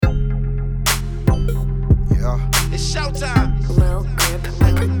Showtyme. Lil Grip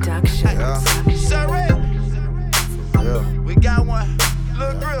Productions. Yeah. SIRREC. Yeah. We got one.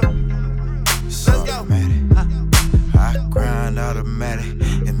 Lil Grip. Let's go. I grind automatic,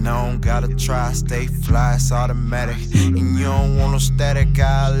 and I don't gotta try, stay fly, it's automatic. And you don't want no static,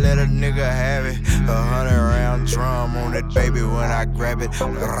 I let a nigga have it. 100-round drum on it, baby, when I grab it.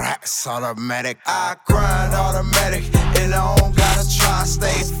 It's automatic. I grind automatic, and I don't gotta try,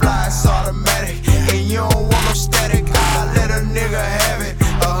 stay fly, it's automatic. And you don't want no static, I let a nigga have it.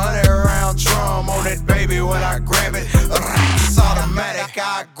 100-round drum on it, baby, when I grab it. It's automatic.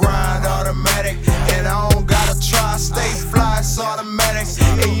 I grind automatic, and I don't gotta try, stay fly, it's automatic.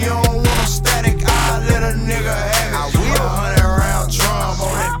 And you don't want no static, I let a nigga have it. 100-round drum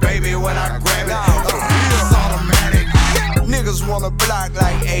on it, baby, when I grab it. It's automatic. Niggas wanna block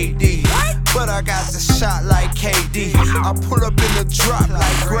like AD, but I got the shot like KD. I pull up in the drop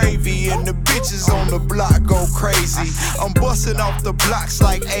like gravy, and the bitches on the block go crazy. I'm busting off the blocks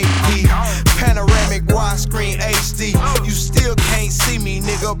like AP. Panoramic widescreen HD. You still can't see me,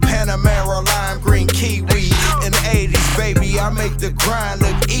 nigga. Panamera lime green kiwi. In the 80s, baby, I make the grind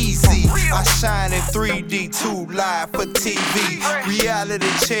look easy. I shine in 3D, 2 live for TV. Reality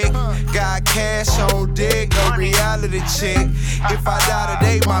check, got cash on deck, a reality check. If I die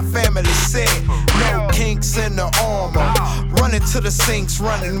today, my family set. No kinks in the armor. Running to the sinks,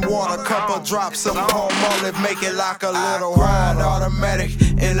 running water. Couple drops of palm olive, make it like a little grind automatic.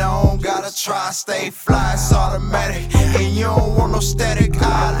 And I don't gotta try, stay fly, it's automatic. And you don't want no static,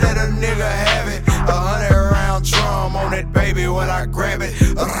 I let a nigga have it. 100-round drum on it, baby, when I grab it.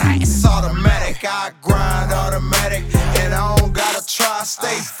 It's automatic. I grind automatic, and I don't gotta try,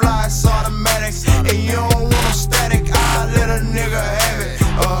 stay fly, it's automatic. And you don't want no static, I let a nigga have it.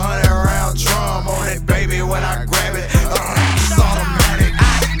 100-round drum on it, baby, when I grab it. It's automatic.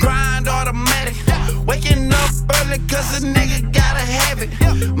 I grind automatic. Waking up early cause a nigga gotta have it.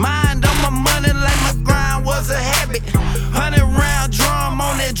 Mind on my money like my grind was a habit. 100-round drum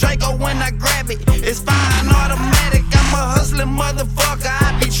on that Draco when I grab it. It's fine automatic. I'm a hustling motherfucker.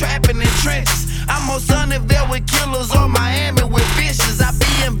 I be trapping in trenches. I'm on Sunnyvale with killers, or Miami with fishes. I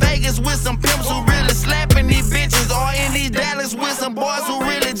be in Vegas with some pimps who really slapping these bitches, or in these Dallas with some boys who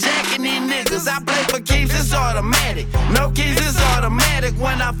really jacking these niggas. I play for keeps, it's automatic. No keys, it's automatic.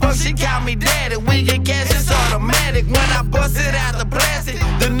 When I fuck, she call me daddy. We get cash, it's automatic. When I bust it out the plastic,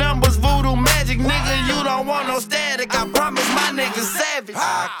 the numbers voodoo magic. Nigga, you don't want no static. I promise my niggas savage.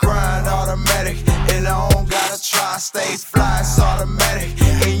 I grind automatic, and I don't gotta try, stay fly, it's automatic.